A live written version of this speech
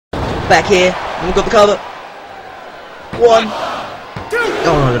back here. We've got the cover. 1.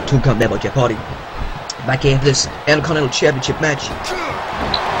 Oh, no, 2 count there by Jeff Hardy. Back here for this Intercontinental Championship match.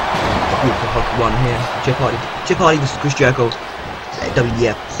 Beautiful hook one here. Jeff Hardy versus Chris Jericho.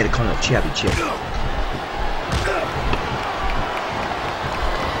 WEDF Intercontinental Championship.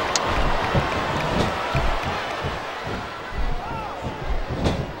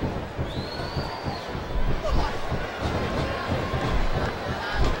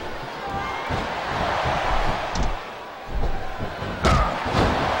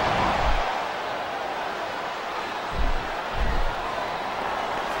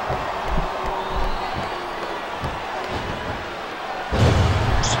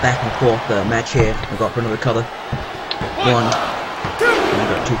 Back and forth match here. We've got for another cover. 1. And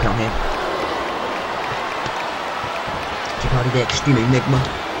we've got 2 count here. Jeff Hardy, the Extreme Enigma.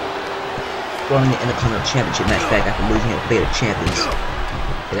 Running the Intercontinental Championship match back after losing it to Fatal Champions.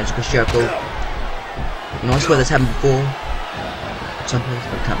 Against Chris Jericho. You know, I swear that's happened before. Someplace,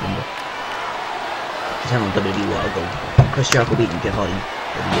 but I can't remember. It's happened on WWE a while ago. Chris Jericho beating Jeff Hardy.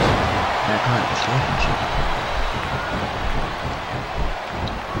 Intercontinental Championship.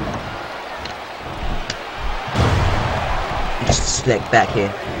 Just select back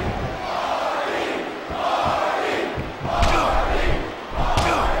here.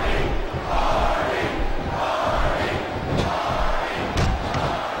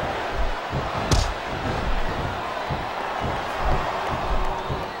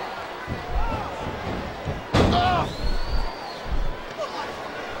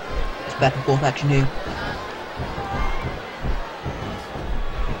 It's back and forth action here.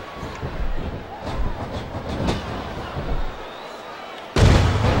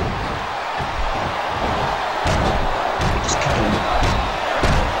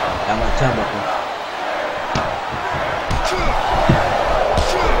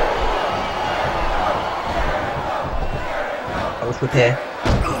 Repair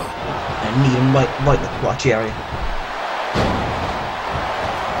and knee him right in the crotch area.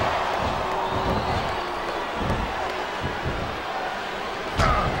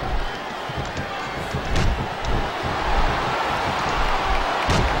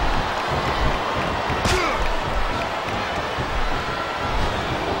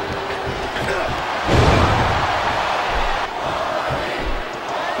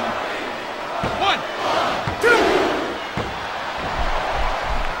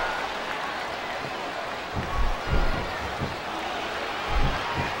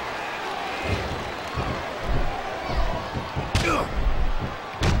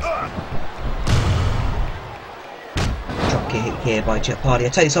 Here by Jeff Hardy. I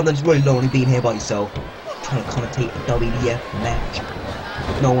tell you something, it's really lonely being here by yourself, trying to commentate a WEDF match.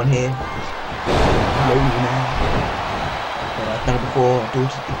 No one here. Lonely man. But I've done it before, I'll do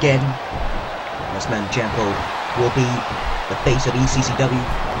it again. This man Jericho will be the face of ECCW.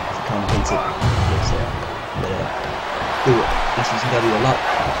 He commentates it. Do ECCW a lot.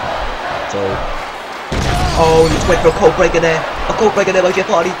 So, oh, he's went for a code breaker there. A code breaker there by Jeff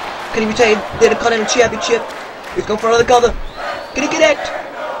Hardy. Can he retain the Intercontinental Championship? He's going for another cover. Can he connect?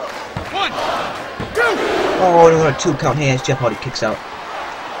 1, 2. Oh, another 2 count here as Jeff Hardy kicks out.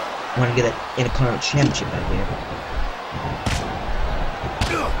 I want to get that Intercontinental Championship out here.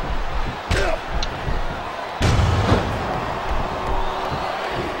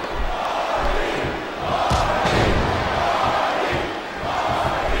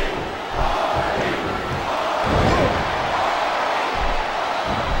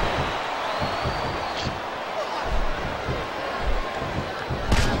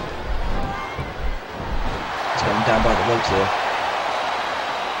 Down by the ropes here.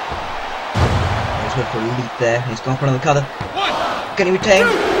 He's went for a leap there. He's gone for another cover. 1. Can he retain?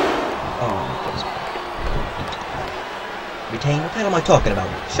 Oh, retain? What the hell am I talking about?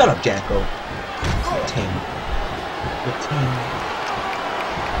 Shut up, Jericho. Retain. Retain.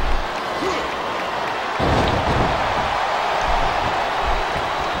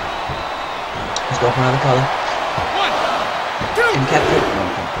 He's going for another cover. 1, 2. Can he capture it? No,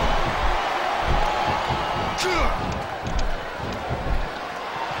 okay.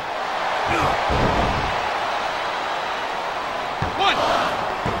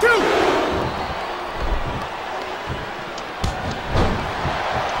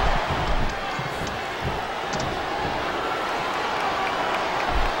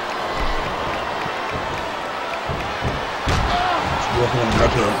 Working on the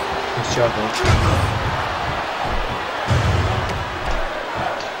leg here. It's Jericho.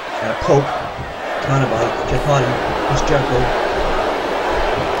 And a poke. Counter by Jeff Hardy. It's Jericho.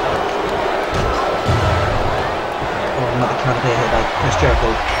 Oh, another counter here by Chris Jericho.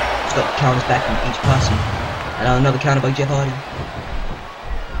 He's got counters back from each person. And now another counter by Jeff Hardy.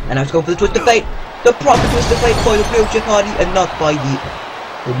 And now he's going for the twist of fate. The proper twist of fate by the real Jeff Hardy and not by the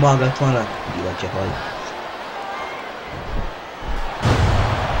Umaga trying to be like Jeff Hardy.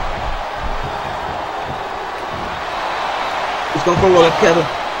 He's going for a roll-up cover.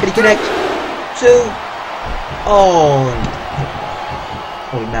 Can he connect? 2. Oh.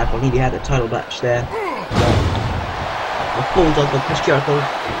 Holy mackerel, he had the title match there. The bulldog of Chris Jericho.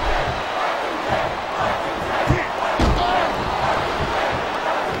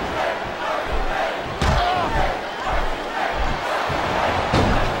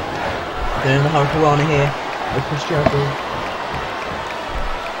 Then in the Hurricane here with Chris Jericho.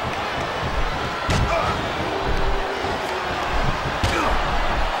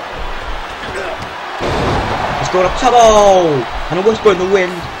 He's going up top, oh! And a whisper in the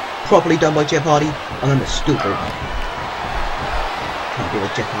wind, properly done by Jeff Hardy, and then the stupid. Can't be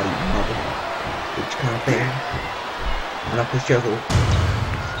like Jeff Hardy, mother. Which can't bear. And up Chris Jericho.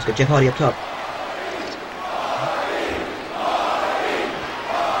 Let's get Jeff Hardy up top.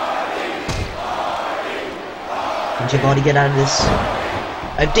 Can Jeff Hardy get out of this?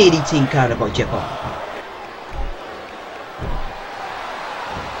 A DDT kind of by Jeff Hardy.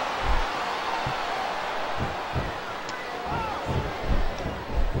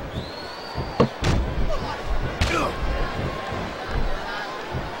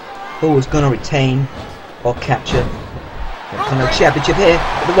 Who is going to retain or capture the Intercontinental Championship here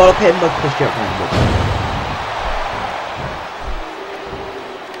with the roll-up pin by Chris Jericho.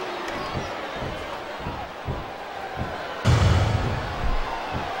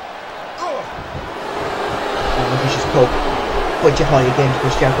 Vicious poke by Jeff Hardy again to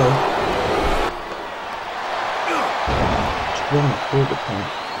Chris Jericho. Strong forward point.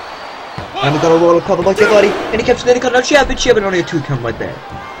 And we got a roll-up cover by Jeff Hardy, and he captures the Intercontinental Championship, and only a 2 count right there.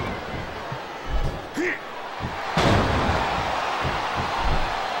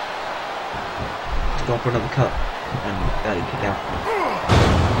 Going for another cut, and that didn't kick out.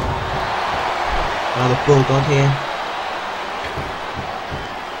 Another bulldog here.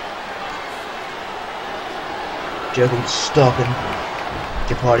 Jericho stalking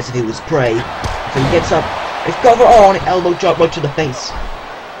Jeff Hardy as if he was prey. So he gets up, he's going for an elbow drop right to the face.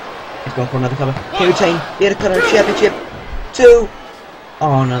 He's going for another cover. He retain the Intercontinental Championship. 2.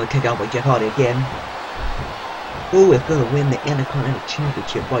 Oh, another kick out by Jeff Hardy again. Who is going to win the Intercontinental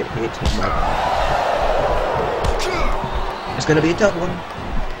Championship right here tonight? It's going to be a tough one.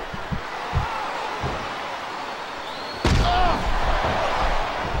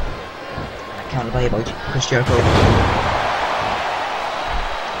 Counter by Chris Jericho.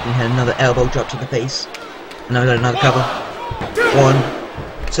 We had another elbow drop to the face. And now we got another cover.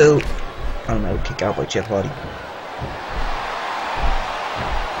 1, 2. Oh no, kick out by Jeff Hardy.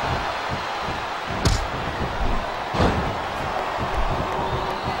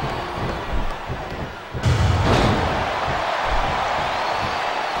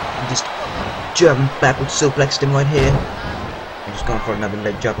 Just German backwards suplexed him right here. I'm just going for another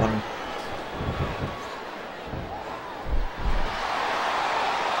leg drop on him.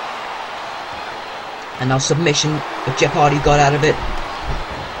 And now submission, but Jeff Hardy got out of it.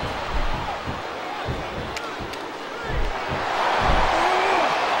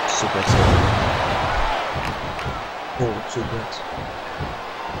 Suplex. Forward suplex.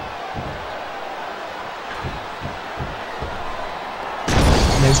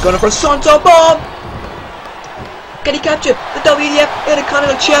 And he's going for a Santo Bomb! Can he capture the WEDF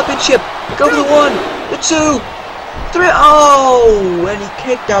Intercontinental Championship? Go for the 1, the 2, 3. Oh! And he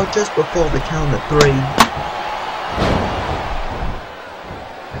kicked out just before the count of 3.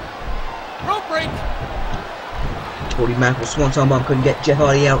 Rope break. Holy mackerel, Swanton Bomb couldn't get Jeff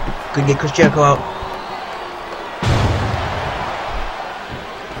Hardy out, couldn't get Chris Jericho out.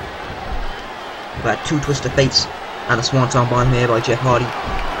 About 2 Twisted Fates and a Swanton Bomb here by Jeff Hardy.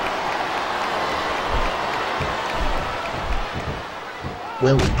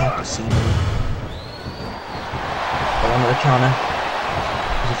 Will we have to see more? Another counter.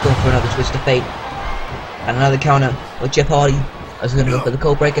 He's going for another Twist of Fate. And another counter with Jeff Hardy. He's going to go for the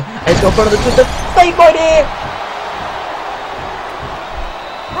code breaker. And he's going for another Twist of Fate right here!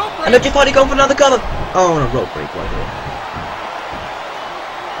 And now Jeff Hardy going for another cover. Oh, and a rope break right here.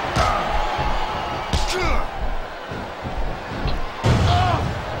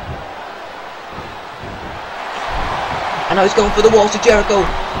 And now he's going for the walls of Jericho.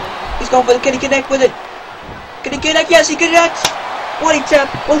 He's going for the, can he connect with it? Can he connect? Yes, he connects! What he tap?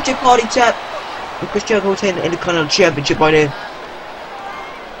 What Jeff Hardy tap? And Chris Jericho retained the Intercontinental Championship right here.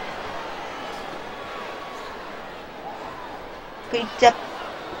 Can he tap?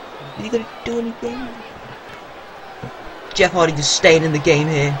 Is he gonna do anything? Jeff Hardy just staying in the game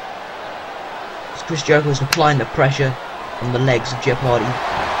here. Chris Jericho is applying the pressure on the legs of Jeff Hardy.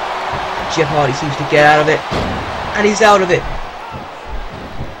 Jeff Hardy seems to get out of it, and he's out of it.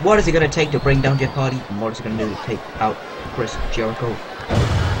 What is it going to take to bring down Jeff Hardy, and what is it going to do to take out Chris Jericho?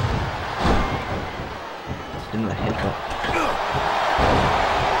 Another headbutt.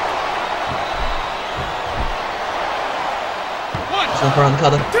 Snapper on the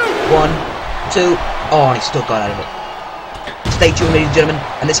cover. 1, 2. Oh, and he still got out of it. Stay tuned, ladies and gentlemen,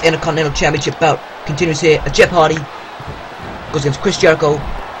 and this Intercontinental Championship bout continues here as Jeff Hardy goes against Chris Jericho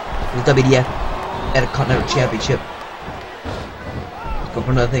in the WEDF Intercontinental Championship. Let's go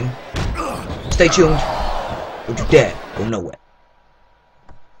for another thing. Stay tuned. Don't you dare go nowhere.